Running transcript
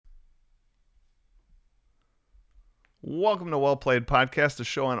Welcome to Well Played Podcast, a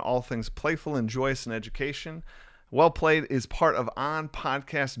show on all things playful and joyous in education. Well Played is part of On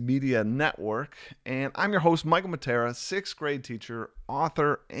Podcast Media Network, and I'm your host, Michael Matera, sixth grade teacher,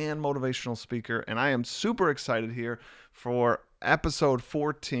 author, and motivational speaker, and I am super excited here for episode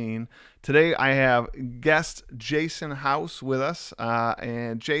 14. Today I have guest Jason House with us,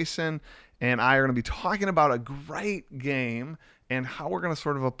 and Jason and I are going to be talking about a great game and how we're going to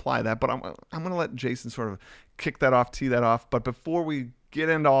sort of apply that. But I'm going to let Jason sort of kick that off, tee that off. But before we get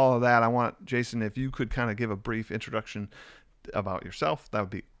into all of that, I want, Jason, if you could kind of give a brief introduction about yourself, that would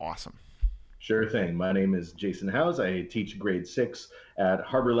be awesome. Sure thing. My name is Jason Howes. I teach grade 6 at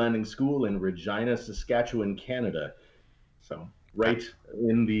Harbor Landing School in Regina, Saskatchewan, Canada. So right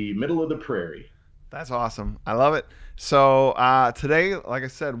in the middle of the prairie. That's awesome. I love it. So today, like I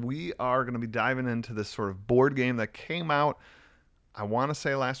said, we are going to be diving into this sort of board game that came out, I want to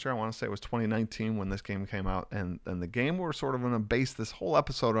say last year. I want to say it was 2019 when this game came out. And the game we're sort of going to base this whole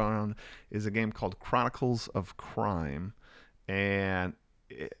episode on is a game called Chronicles of Crime. And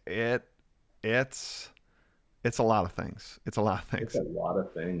it's a lot of things. It's a lot of things. It's a lot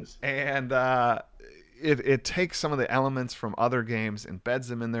of things. And it takes some of the elements from other games, embeds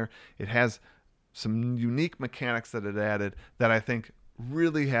them in there. It has some unique mechanics that it added that I think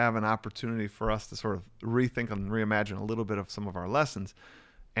really have an opportunity for us to sort of rethink and reimagine a little bit of some of our lessons.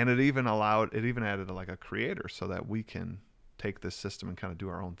 And it even added like a creator so that we can take this system and kind of do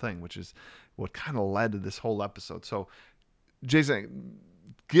our own thing, which is what kind of led to this whole episode. So Jason,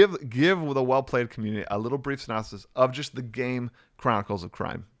 give the Well Played community a little brief synopsis of just the game Chronicles of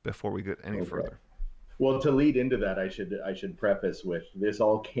Crime before we get any further. Well, to lead into that, I should preface with this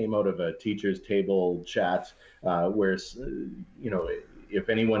all came out of a teachers' table chat where, if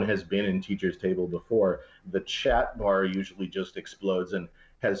anyone has been in teachers' table before, the chat bar usually just explodes and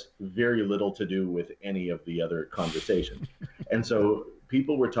has very little to do with any of the other conversations. And so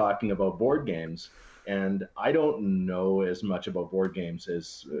people were talking about board games, and I don't know as much about board games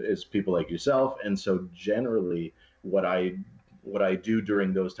as people like yourself. And so generally, what I do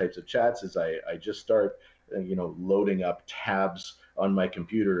during those types of chats is I just start, loading up tabs on my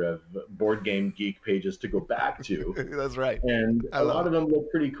computer of Board Game Geek pages to go back to. That's right. And a lot of them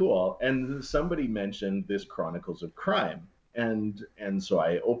look pretty cool. And somebody mentioned this Chronicles of Crime. And so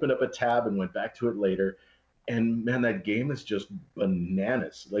I opened up a tab and went back to it later. And man, that game is just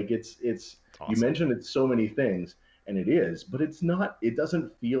bananas. Like it's awesome. You mentioned it's so many things, and it is, but it's not, it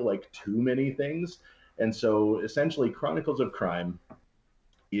doesn't feel like too many things. And so essentially Chronicles of Crime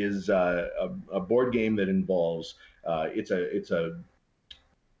is a board game that involves, it's a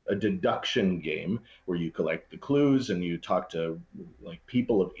deduction game where you collect the clues and you talk to like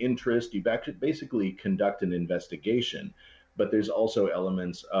people of interest. You basically conduct an investigation, but there's also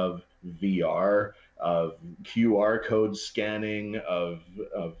elements of VR, of QR code scanning, of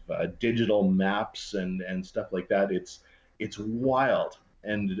digital maps and stuff like that. It's wild.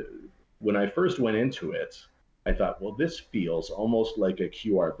 And when I first went into it, I thought, well, this feels almost like a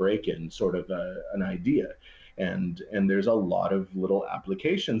QR break-in sort of an idea. And there's a lot of little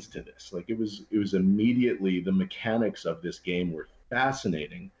applications to this. Like it was immediately, the mechanics of this game were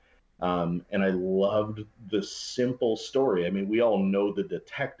fascinating. And I loved the simple story. I mean, we all know the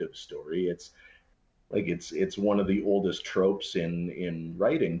detective story. It's one of the oldest tropes in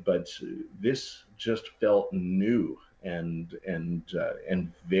writing, but this just felt new and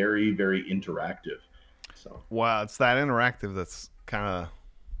very, very interactive. So wow, it's that interactive that's kind of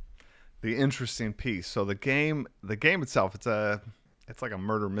the interesting piece. So the game itself, it's like a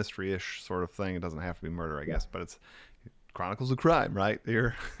murder mystery-ish sort of thing. It doesn't have to be murder, I guess, but it's Chronicles of Crime, right?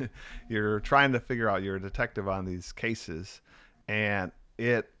 You're trying to figure out, you're a detective on these cases, and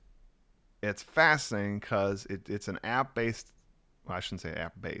it's fascinating because it's an app-based, well, I shouldn't say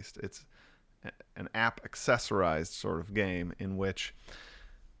app-based, it's an app accessorized sort of game in which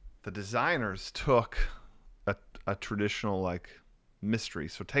the designers took a traditional like mystery.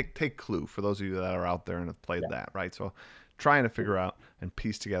 So take Clue, for those of you that are out there and have played that, right? So trying to figure out and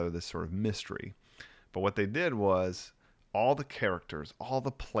piece together this sort of mystery. But what they did was all the characters, all the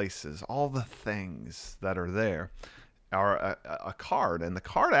places, all the things that are there are a card, and the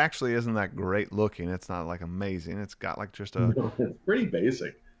card actually isn't that great looking. It's not like amazing. It's got like just it's pretty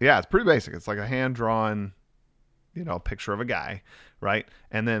basic. Yeah, it's pretty basic. It's like a hand drawn, picture of a guy, right?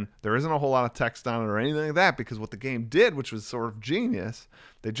 And then there isn't a whole lot of text on it or anything like that, because what the game did, which was sort of genius,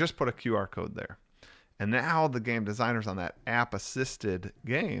 they just put a QR code there. And now the game designers on that app assisted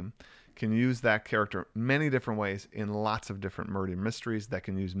game can use that character many different ways in lots of different murder mysteries that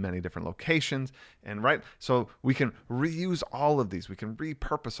can use many different locations. And right, so we can reuse all of these. We can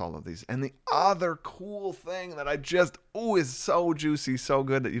repurpose all of these. And the other cool thing that I just, is so juicy, so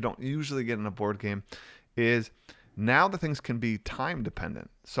good that you don't usually get in a board game is now the things can be time dependent.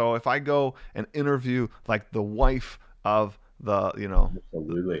 So if I go and interview like the wife of the,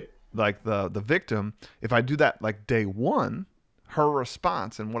 Absolutely. like the victim, if I do that like day one, her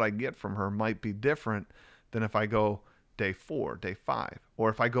response and what I get from her might be different than if I go day 4, day 5, or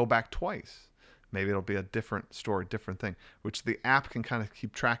if I go back twice. Maybe it'll be a different story, different thing, which the app can kind of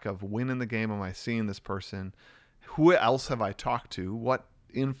keep track of. When in the game am I seeing this person? Who else have I talked to? What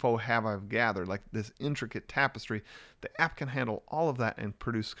info have I gathered? Like this intricate tapestry. The app can handle all of that and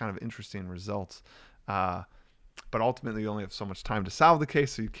produce kind of interesting results. But ultimately, you only have so much time to solve the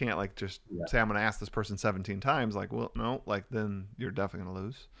case, so you can't like just say I'm going to ask this person 17 times. Like, well, no, like then you're definitely going to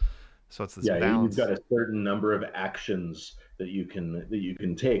lose. So it's this Yeah, you've balance. got a certain number of actions that you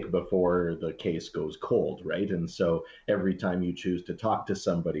can take before the case goes cold, right? And so every time you choose to talk to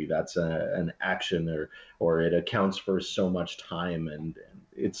somebody, that's an action, or it accounts for so much time, and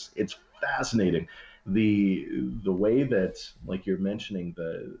it's fascinating. The way that, like you're mentioning,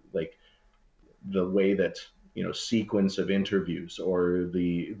 the way that, sequence of interviews, or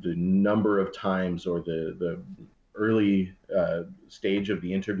the number of times, or the early stage of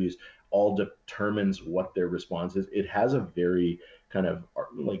the interviews, all determines what their response is. It has a very kind of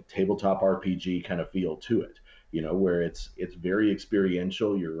like tabletop RPG kind of feel to it, where it's very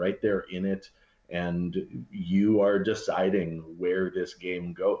experiential. You're right there in it, and you are deciding where this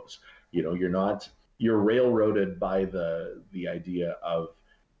game goes. You're railroaded by the idea of,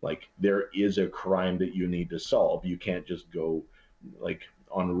 like, there is a crime that you need to solve. You can't just go like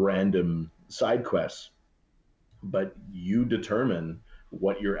on random side quests, but you determine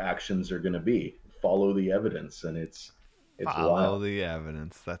what your actions are going to be. Follow the evidence, and it's Follow wild. the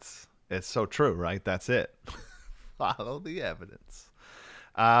evidence. It's so true, right? That's it. Follow the evidence.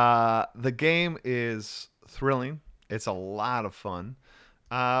 The game is thrilling. It's a lot of fun.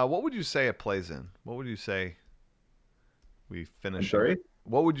 What would you say it plays in? What would you say we I'm finish? sorry.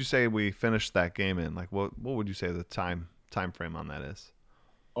 What would you say we finish that game in? Like, what would you say the time frame on that is?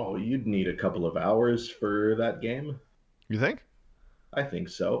 Oh, you'd need a couple of hours for that game. You think? I think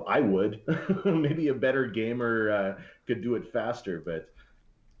so. I would. Maybe a better gamer could do it faster, but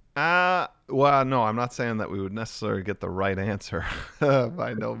Well, no, I'm not saying that we would necessarily get the right answer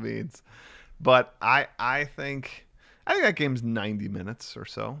by no means. But I think that game's 90 minutes or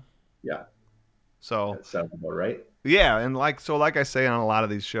so. yeah, So, that sounds about right. yeah, and like I say on a lot of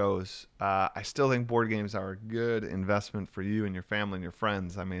these shows, I still think board games are a good investment for you and your family and your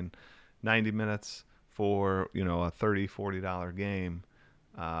friends. I mean, 90 minutes for, a $30-$40 game.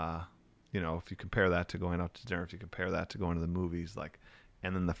 Uh, if you compare that to going out to dinner, if you compare that to going to the movies, like,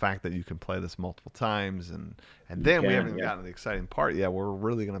 and then the fact that you can play this multiple times, and You then we can, haven't even yeah. gotten to the exciting part yet. We're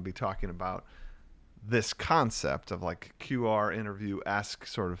really going to be talking about this concept of like QR interview esque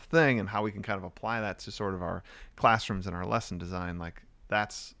sort of thing, and how we can kind of apply that to sort of our classrooms and our lesson design. Like,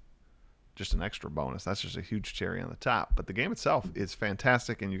 that's just an extra bonus. That's just a huge cherry on the top. But the game itself is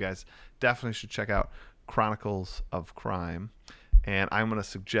fantastic, and you guys definitely should check out Chronicles of Crime. And I'm going to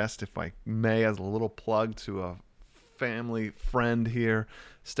suggest, if I may, as a little plug to a family friend here,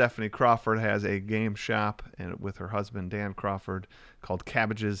 Stephanie Crawford has a game shop and with her husband Dan Crawford called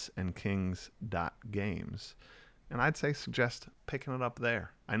Cabbages and Kings Games. And I'd say suggest picking it up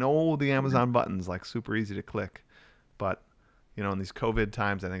there. I know the Amazon button's like super easy to click, but in these COVID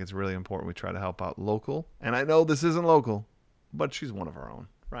times, I think it's really important we try to help out local. And I know this isn't local, but she's one of our own,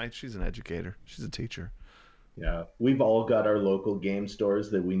 right? She's an educator. She's a teacher. Yeah, we've all got our local game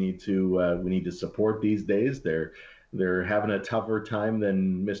stores that we need to support these days. They're having a tougher time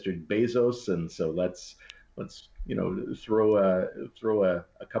than Mr. Bezos, and so let's throw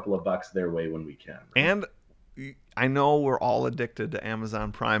a couple of bucks their way when we can, right? And I know we're all addicted to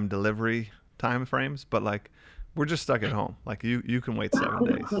Amazon Prime delivery time frames, but like we're just stuck at home. Like you can wait 7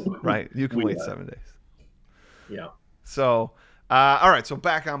 days, right? You can We wait 7 days. yeah. So, all right. So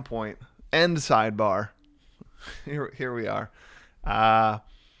back on point. End sidebar. Here we are. Uh,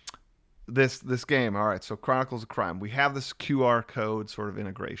 this game. All right. So Chronicles of Crime. We have this QR code sort of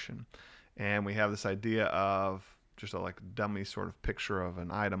integration, and we have this idea of just a like dummy sort of picture of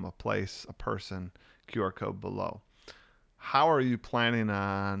an item, a place, a person, QR code below. How are you planning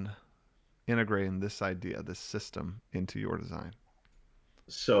on integrating this idea, this system into your design?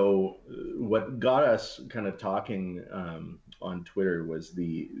 So what got us kind of talking on Twitter was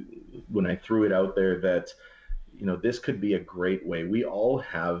the when I threw it out there that this could be a great way. We all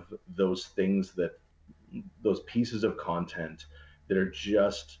have those things, that those pieces of content that are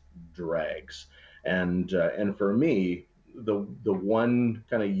just drags. And for me, the one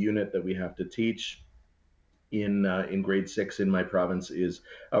kind of unit that we have to teach in grade 6 in my province is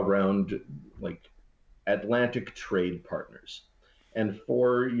around like Atlantic trade partners. And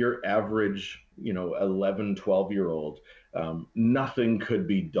for your average, 11, 12-year old, nothing could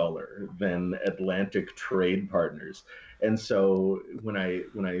be duller than Atlantic trade partners. And so when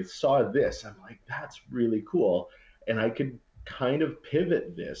I saw this, I'm like, that's really cool. And I could kind of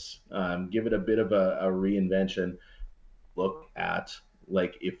pivot this, give it a bit of a reinvention, look at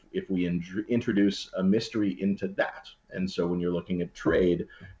like if we introduce a mystery into that. And so when you're looking at trade,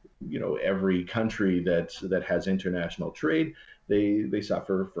 every country that has international trade, they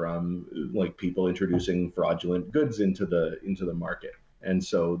suffer from like people introducing fraudulent goods into the market. And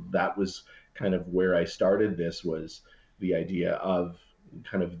so that was kind of where I started. This was the idea of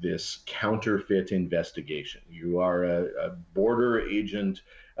kind of this counterfeit investigation. You are a border agent,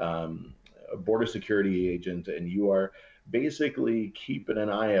 a border security agent, and you are basically keeping an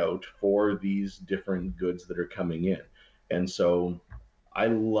eye out for these different goods that are coming in. And so I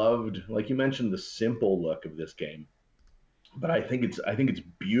loved, like you mentioned, the simple look of this game, but I think it's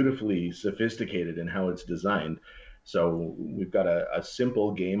beautifully sophisticated in how it's designed. So we've got a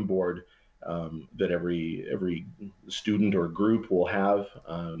simple game board, that every student or group will have,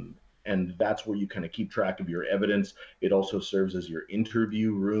 and that's where you kind of keep track of your evidence. It also serves as your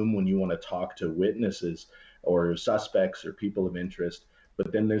interview room when you want to talk to witnesses or suspects or people of interest.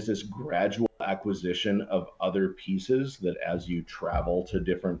 But then there's this gradual acquisition of other pieces that as you travel to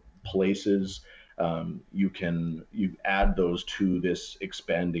different places, you add those to this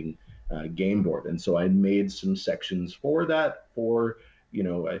expanding game board. And so I made some sections for that.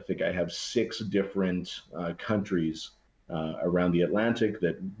 I think I have 6 different countries around the Atlantic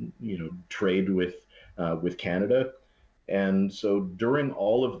that trade with Canada. And so during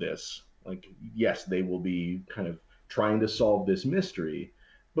all of this, like, yes, they will be kind of trying to solve this mystery,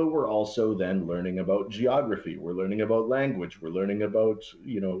 but we're also then learning about geography. We're learning about language. We're learning about,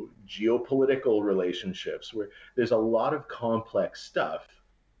 geopolitical relationships, where there's a lot of complex stuff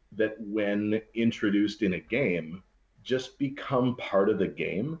that when introduced in a game just become part of the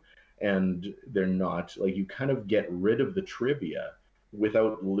game. And they're not like, you kind of get rid of the trivia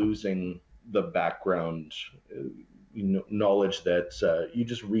without losing the background knowledge, that you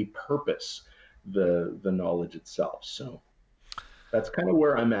just repurpose the knowledge itself. So that's kind of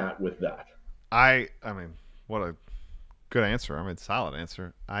where I'm at with that. I mean, what a good answer. I mean, solid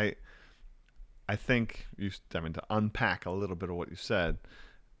answer. I think to unpack a little bit of what you said,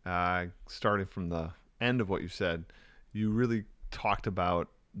 starting from the end of what you said, you really talked about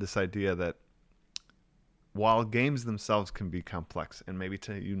this idea that while games themselves can be complex, and maybe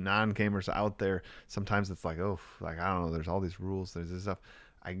to you non-gamers out there, sometimes it's like, oh, like, I don't know, there's all these rules, there's this stuff.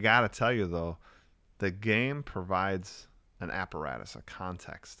 I gotta tell you though, the game provides an apparatus, a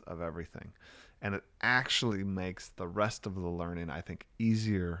context of everything. And it actually makes the rest of the learning, I think,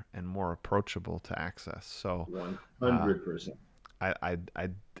 easier and more approachable to access. So, uh, 100%. I, I, I,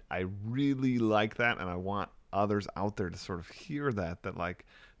 I really like that, and I want others out there to sort of hear that like,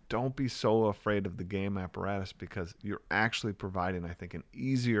 don't be so afraid of the game apparatus, because you're actually providing, I think, an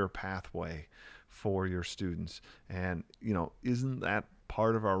easier pathway for your students. And, isn't that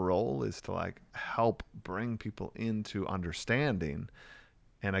part of our role, is to like help bring people into understanding,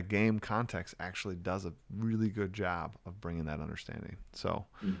 and a game context actually does a really good job of bringing that understanding. So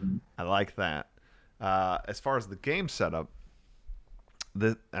Hmm. I like that. As far as the game setup,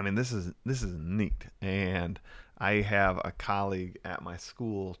 this is neat, and I have a colleague at my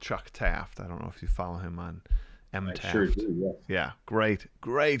school, Chuck Taft. I don't know if you follow him on M I sure Taft. do, yes. Yeah,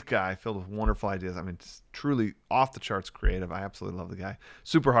 great guy, filled with wonderful ideas. I mean, it's truly off the charts creative. I absolutely love the guy.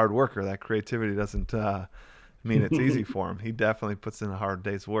 Super hard worker. That creativity doesn't mean it's easy for him. He definitely puts in a hard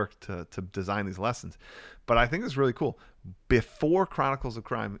day's work to design these lessons. But I think it's really cool. Before Chronicles of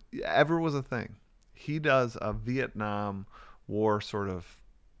Crime ever was a thing, he does a Vietnam War sort of,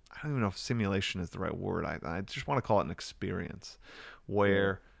 I don't even know if simulation is the right word. I just want to call it an experience, Yeah.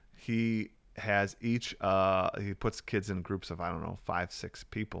 where he has he puts kids in groups of, I don't know, 5, 6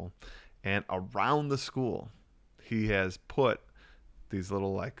 people, and around the school he has put these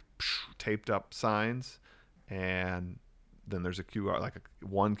little like taped up signs, and then there's a QR, like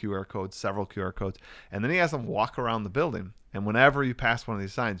one QR code, several QR codes, and then he has them walk around the building. And whenever you pass one of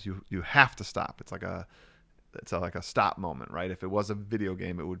these signs, you have to stop. Like a stop moment, right? If it was a video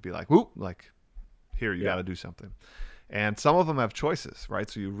game, it would be like, whoop, like, here, you got Yeah. to do something. And some of them have choices, right?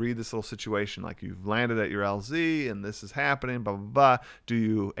 So you read this little situation, like you've landed at your LZ and this is happening, blah, blah, blah. Do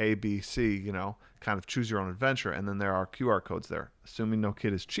you A, B, C, kind of choose your own adventure? And then there are QR codes there. Assuming no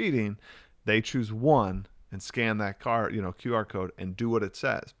kid is cheating, they choose one and scan that QR code and do what it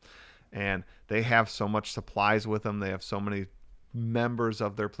says. And they have so much supplies with them. They have so many members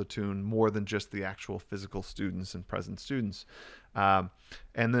of their platoon, more than just the actual physical students and present students. And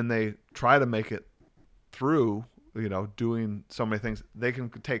then they try to make it through, doing so many things. They can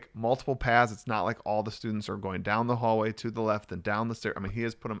take multiple paths. It's not like all the students are going down the hallway to the left and down the stairs. I mean, he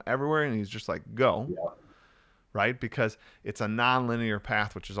has put them everywhere, and he's just like, go, right? Because it's a non-linear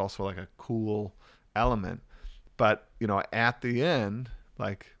path, which is also like a cool element. But, at the end,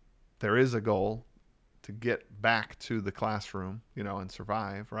 like, there is a goal to get back to the classroom, and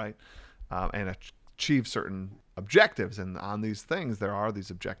survive, right? And achieve certain objectives. And on these things, there are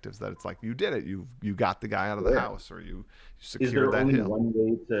these objectives that it's like, you did it. You got the guy out of the house, or you secured that hill. Is there only one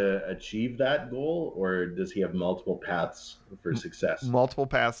way to achieve that goal, or does he have multiple paths for success? Multiple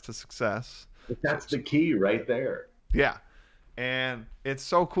paths to success. That's the key right there. Yeah. And it's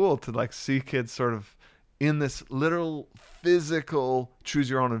so cool to like see kids sort of in this literal physical choose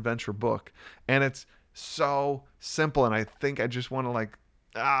your own adventure book. And it's so simple. And I think I just want to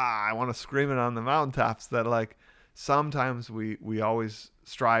I want to scream it on the mountaintops that like sometimes we always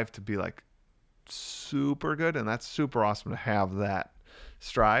strive to be like super good, and that's super awesome to have that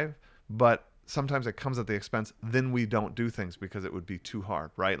strive, but sometimes it comes at the expense. Then we don't do things because it would be too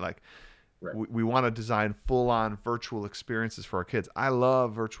hard, right? Like we want to design full-on virtual experiences for our kids. I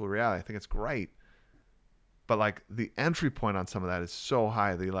love virtual reality. I think it's great, but like the entry point on some of that is so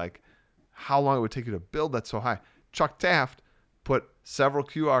high. How long it would take you to build that so high. Chuck Taft put several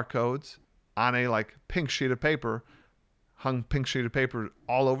QR codes on a like pink sheet of paper, hung pink sheet of paper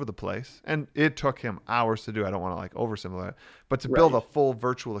all over the place. And it took him hours to do. I don't want to like oversimplify it, but to build a full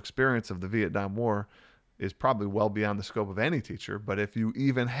virtual experience of the Vietnam War is probably well beyond the scope of any teacher. But if you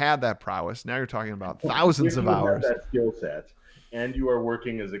even had that prowess, now you're talking about thousands of hours. If you have that skill set and you are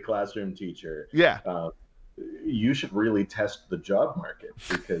working as a classroom teacher, you should really test the job market,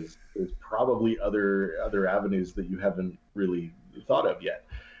 because there's probably other avenues that you haven't really thought of yet.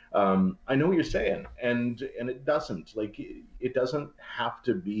 I know what you're saying, and it doesn't have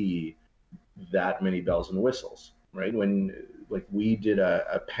to be that many bells and whistles, right? When like we did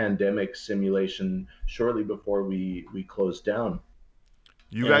a pandemic simulation shortly before we closed down.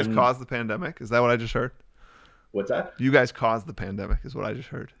 You guys caused the pandemic? Is that what I just heard? What's that? You guys caused the pandemic is what I just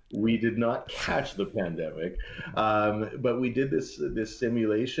heard. We did not catch the pandemic, but we did this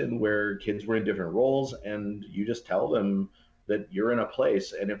simulation where kids were in different roles, and you just tell them that you're in a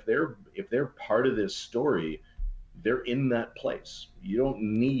place, and if they're part of this story, they're in that place. You don't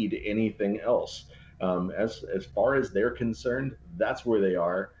need anything else. As far as they're concerned, that's where they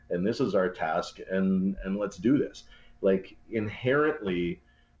are, and this is our task, and let's do this. Like inherently,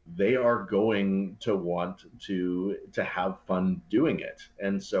 they are going to want to have fun doing it.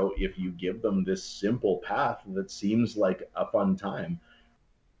 And so if you give them this simple path that seems like a fun time,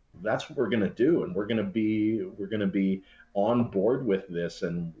 that's what we're going to do, and we're going to be on board with this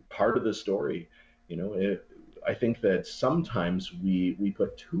and part of the story. I think that sometimes we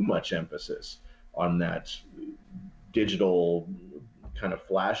put too much emphasis on that digital kind of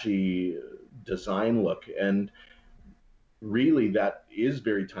flashy design look, and really that is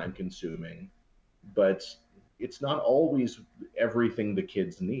very time consuming, but it's not always everything the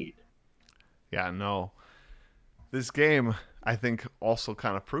kids need. Yeah, no. This game, I think, also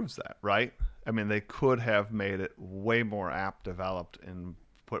kind of proves that, right? I mean, they could have made it way more app developed and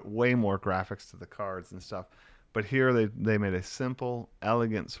put way more graphics to the cards and stuff. But here they made a simple,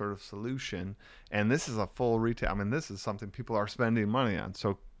 elegant sort of solution. And this is a full retail. I mean, this is something people are spending money on.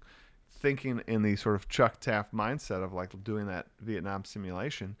 So thinking in the sort of Chuck Taft mindset of like doing that Vietnam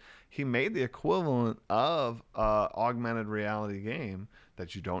simulation, he made the equivalent of a augmented reality game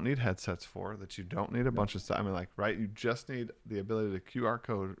that you don't need headsets for, that you don't need a bunch of stuff. I mean, like, right? You just need the ability to QR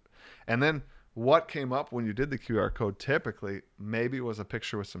code. And then what came up when you did the QR code typically maybe was a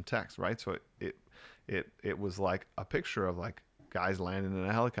picture with some text, right? So it was like a picture of like guys landing in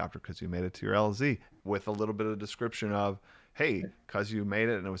a helicopter because you made it to your LZ, with a little bit of description of, hey, because you made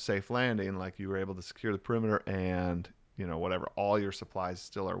it and it was safe landing, like you were able to secure the perimeter and, whatever, all your supplies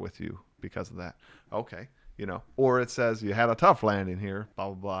still are with you because of that. Okay. Or it says you had a tough landing here, blah,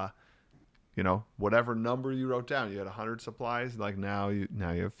 blah, blah. Whatever number you wrote down, you had 100 supplies. Like now you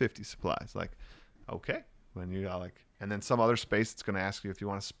have 50 supplies. Like, okay. When you got and then some other space, it's going to ask you if you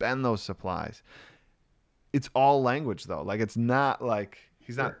want to spend those supplies. It's all language though. Like, it's not like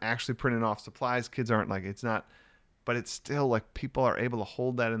he's not actually printing off supplies. Kids aren't like, it's not but it's still like people are able to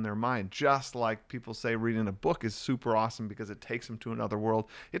hold that in their mind, just like people say reading a book is super awesome because it takes them to another world.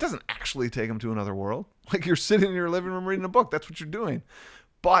 It doesn't actually take them to another world. Like, you're sitting in your living room reading a book, that's what you're doing.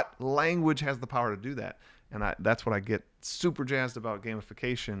 But language has the power to do that. And that's what I get super jazzed about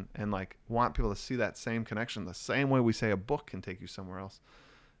gamification, and like want people to see that same connection. The same way we say a book can take you somewhere else,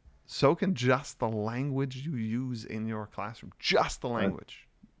 so can just the language you use in your classroom. Just the language.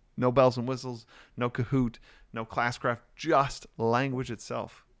 No bells and whistles, no Kahoot, no Classcraft. Just language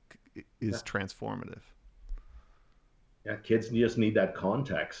itself is transformative. Yeah, kids just need that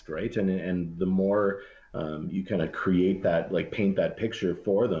context, right? And the more you kind of create that, like paint that picture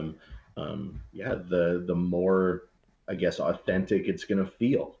for them, yeah, the more, I guess, authentic it's gonna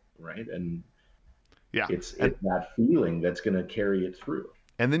feel, right? And Yeah. And it's that feeling that's gonna carry it through.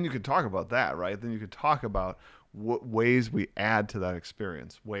 and then you could talk about that, right? Then you could talk about what ways we add to that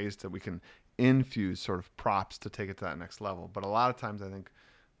experience, ways that we can infuse sort of props to take it to that next level. But a lot of times I think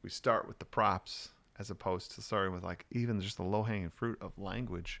we start with the props as opposed to starting with like even just the low hanging fruit of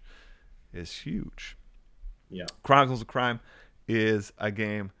language is huge. Yeah, Chronicles of Crime is a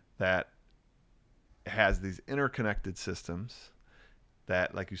game that has these interconnected systems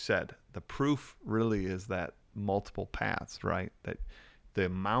that, like you said, the proof really is that multiple paths, right? That the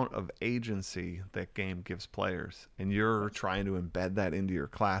amount of agency that game gives players, and you're trying to embed that into your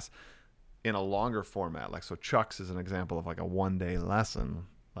class in a longer format. Like, so Chuck's is an example of like a 1 day lesson.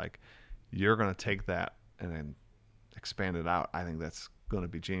 Like, you're going to take that and then expand it out. I think that's going to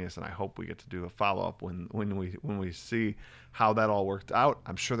be genius, and I hope we get to do a follow up when we see how that all worked out.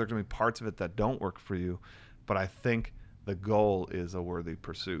 I'm sure there are going to be parts of it that don't work for you, but I think the goal is a worthy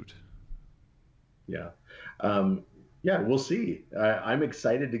pursuit. yeah. Um, yeah, we'll see. I'm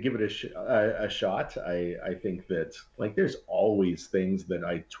excited to give it a shot. I think that, like, there's always things that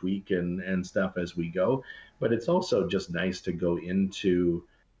I tweak and stuff as we go, but it's also just nice to go into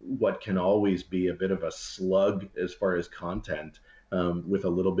what can always be a bit of a slug as far as content, with a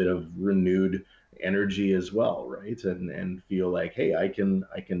little bit of renewed energy as well, right? And feel like, hey, I can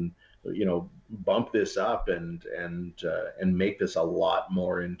bump this up and make this a lot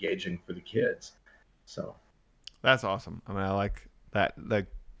more engaging for the kids. So. That's awesome. I mean, I like that. Like,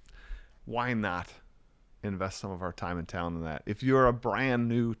 why not invest some of our time and talent in that? If you're a brand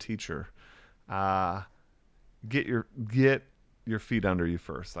new teacher, uh, get your feet under you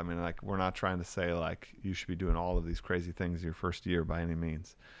first. I mean, like, we're not trying to say like you should be doing all of these crazy things your first year by any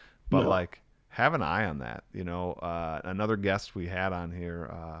means, but No. like have an eye on that. Another guest we had on here,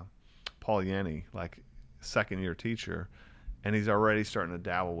 Paul Yenny, like second year teacher, and he's already starting to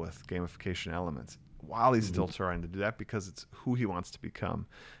dabble with gamification elements while he's still Mhm. trying to do that because it's who he wants to become.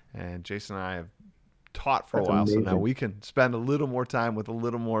 And Jason and I have taught for a That's while, so now amazing. we can spend a little more time with a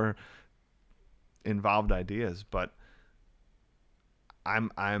little more involved ideas. But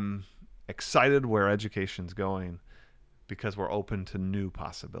I'm excited where education's going because we're open to new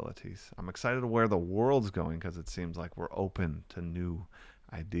possibilities. I'm excited where the world's going because it seems like we're open to new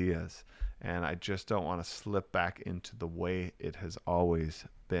ideas. And I just don't want to slip back into the way it has always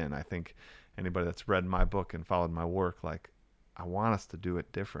been. I think anybody that's read my book and followed my work, like, I want us to do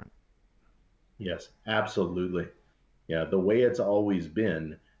it different. Yes, absolutely. Yeah, the way it's always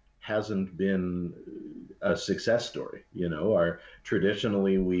been hasn't been a success story. Our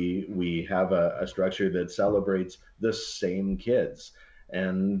traditionally we have a structure that celebrates the same kids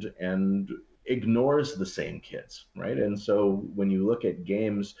and ignores the same kids, right? And so when you look at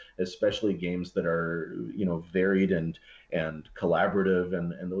games, especially games that are varied and collaborative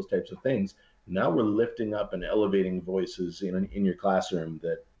and those types of things, now we're lifting up and elevating voices in your classroom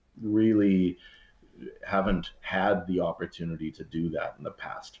that really haven't had the opportunity to do that in the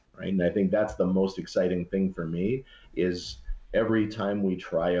past, right? And I think that's the most exciting thing for me is every time we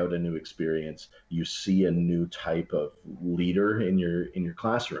try out a new experience, you see a new type of leader in your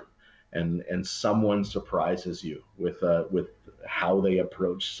classroom, and someone surprises you with how they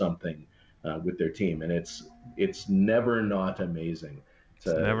approach something with their team, and it's never not amazing It's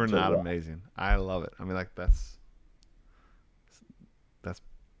never to not watch. amazing. I love it. I mean, like, that's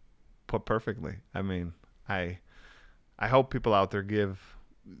put perfectly. I mean, I I hope people out there give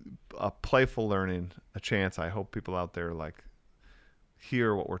a playful learning a chance. I hope people out there like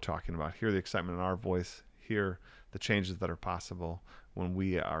hear what we're talking about, hear the excitement in our voice, hear the changes that are possible when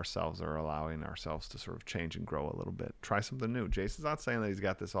we ourselves are allowing ourselves to sort of change and grow a little bit. Try something new. Jason's not saying that he's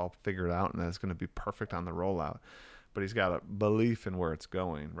got this all figured out and that it's going to be perfect on the rollout, but he's got a belief in where it's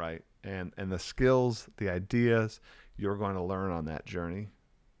going, right? And the skills, the ideas you're going to learn on that journey,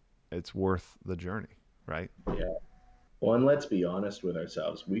 it's worth the journey, right? Yeah. Well, and let's be honest with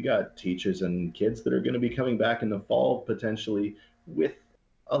ourselves. We got teachers and kids that are going to be coming back in the fall potentially with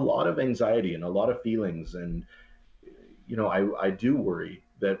a lot of anxiety and a lot of feelings. And, I do worry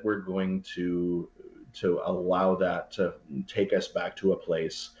that we're going to allow that to take us back to a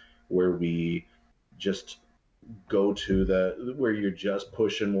place where we just go to the where you're just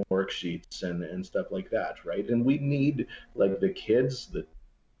pushing worksheets and stuff like that, right? And we need like the kids, the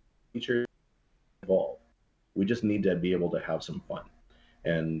teachers involved. We just need to be able to have some fun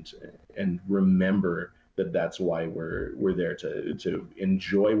and remember that that's why we're there to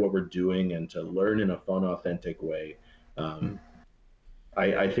enjoy what we're doing and to learn in a fun, authentic way. Um,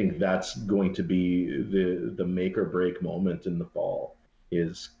 I think that's going to be the make or break moment in the fall.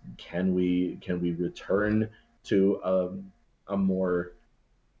 Is can we return to a more,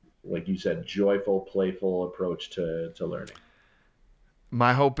 like you said, joyful, playful approach to learning?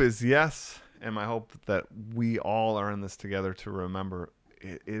 My hope is yes, and my hope that we all are in this together to remember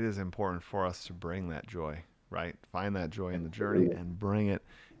it is important for us to bring that joy, right? Find that joy in the journey and bring it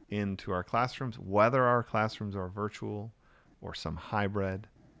into our classrooms, whether our classrooms are virtual or some hybrid,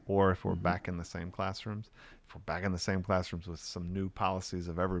 or if we're Mm-hmm. back in the same classrooms. If we're back in the same classrooms with some new policies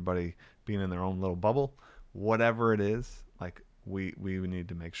of everybody being in their own little bubble, whatever it is, like we need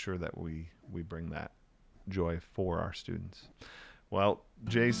to make sure that we bring that joy for our students. Well,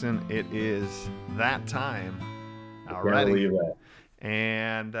 Jason, it is that time Can't already. believe that.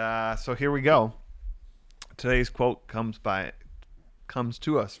 And so here we go. Today's quote comes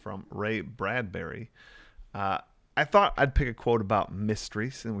to us from Ray Bradbury. Uh, I thought I'd pick a quote about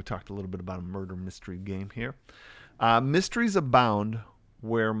mysteries, and we talked a little bit about a murder mystery game here. Mysteries abound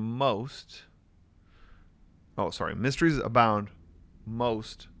where most. Oh, sorry. Mysteries abound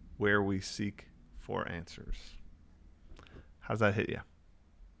most where we seek for answers. How does that hit you?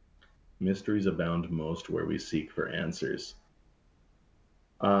 Mysteries abound most where we seek for answers.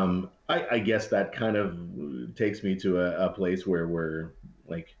 I guess that kind of takes me to a place where we're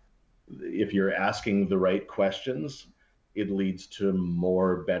like, if you're asking the right questions, it leads to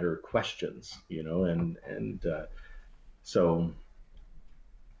more better questions, and so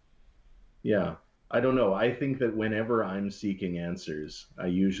yeah. I don't know. I think that whenever I'm seeking answers, I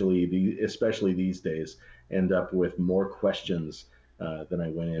usually, especially these days, end up with more questions than I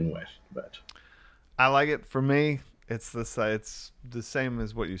went in with. But I like it. For me, it's the same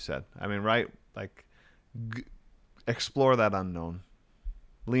as what you said. I mean, right? Like g- explore that unknown,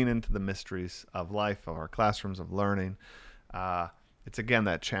 lean into the mysteries of life, of our classrooms, of learning. Uh, it's again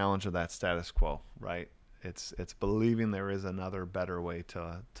that challenge of that status quo, right? It's believing there is another better way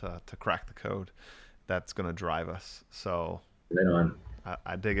to crack the code that's going to drive us. So right on.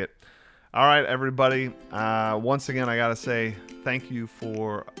 I dig it. All right, everybody. Once again, I gotta say thank you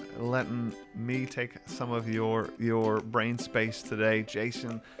for letting me take some of your brain space today,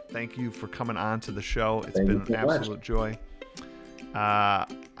 Jason. Thank you for coming on to the show. It's Thank been you an so much. absolute joy. I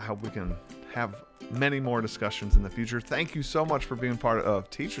hope we can have many more discussions in the future. Thank you so much for being part of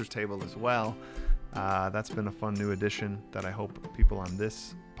Teachers Table as well. That's been a fun new addition that I hope people on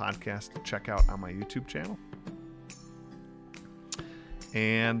this podcast check out on my YouTube channel.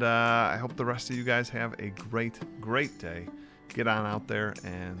 And I hope the rest of you guys have a great, great day. Get on out there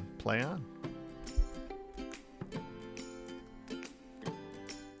and play on.